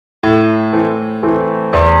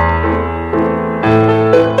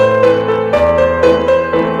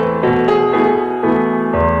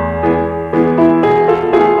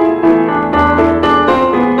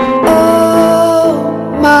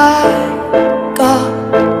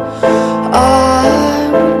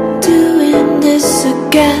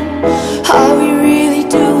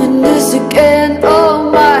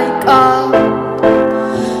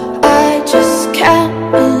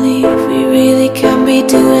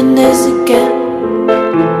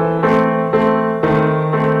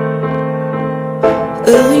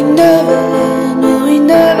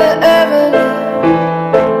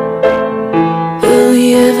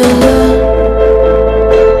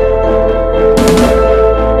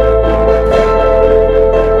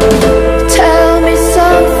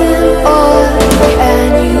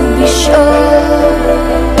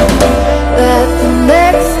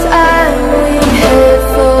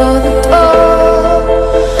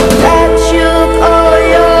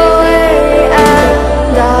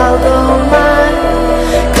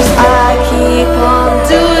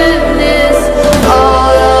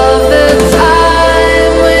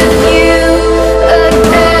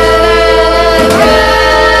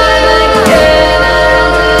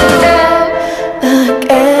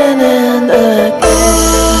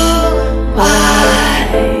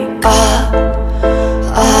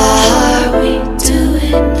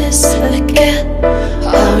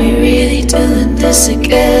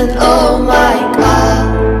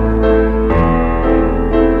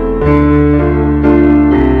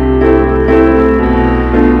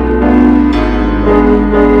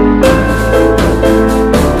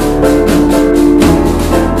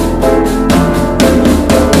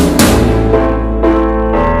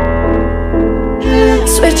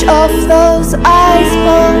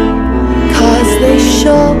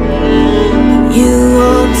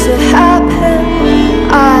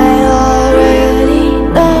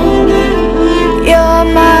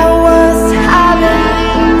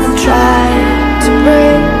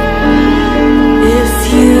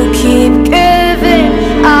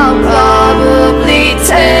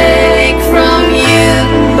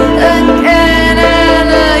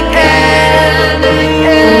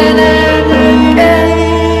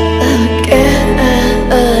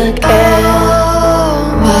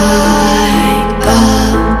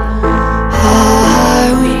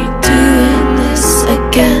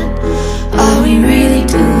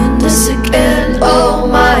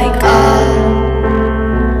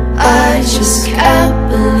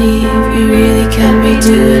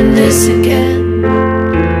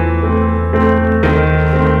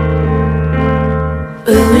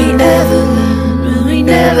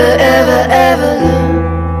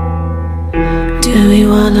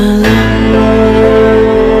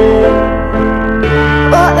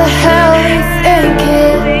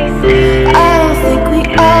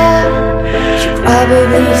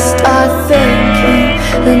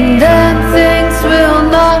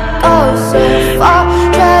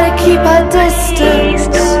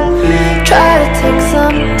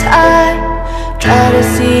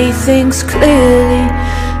Things clearly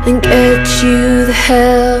and get you the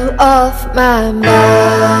hell off my mind.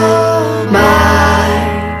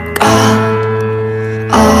 My God,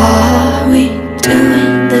 are we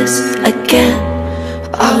doing this again?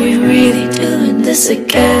 Are we really doing this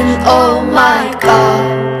again? Oh my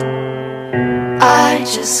God, I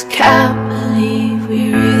just can't believe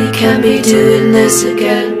we really can be doing this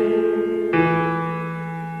again.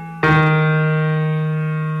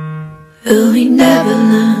 Will we never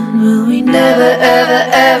learn? Will we never, ever,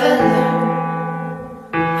 ever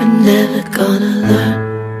learn? We're never gonna learn.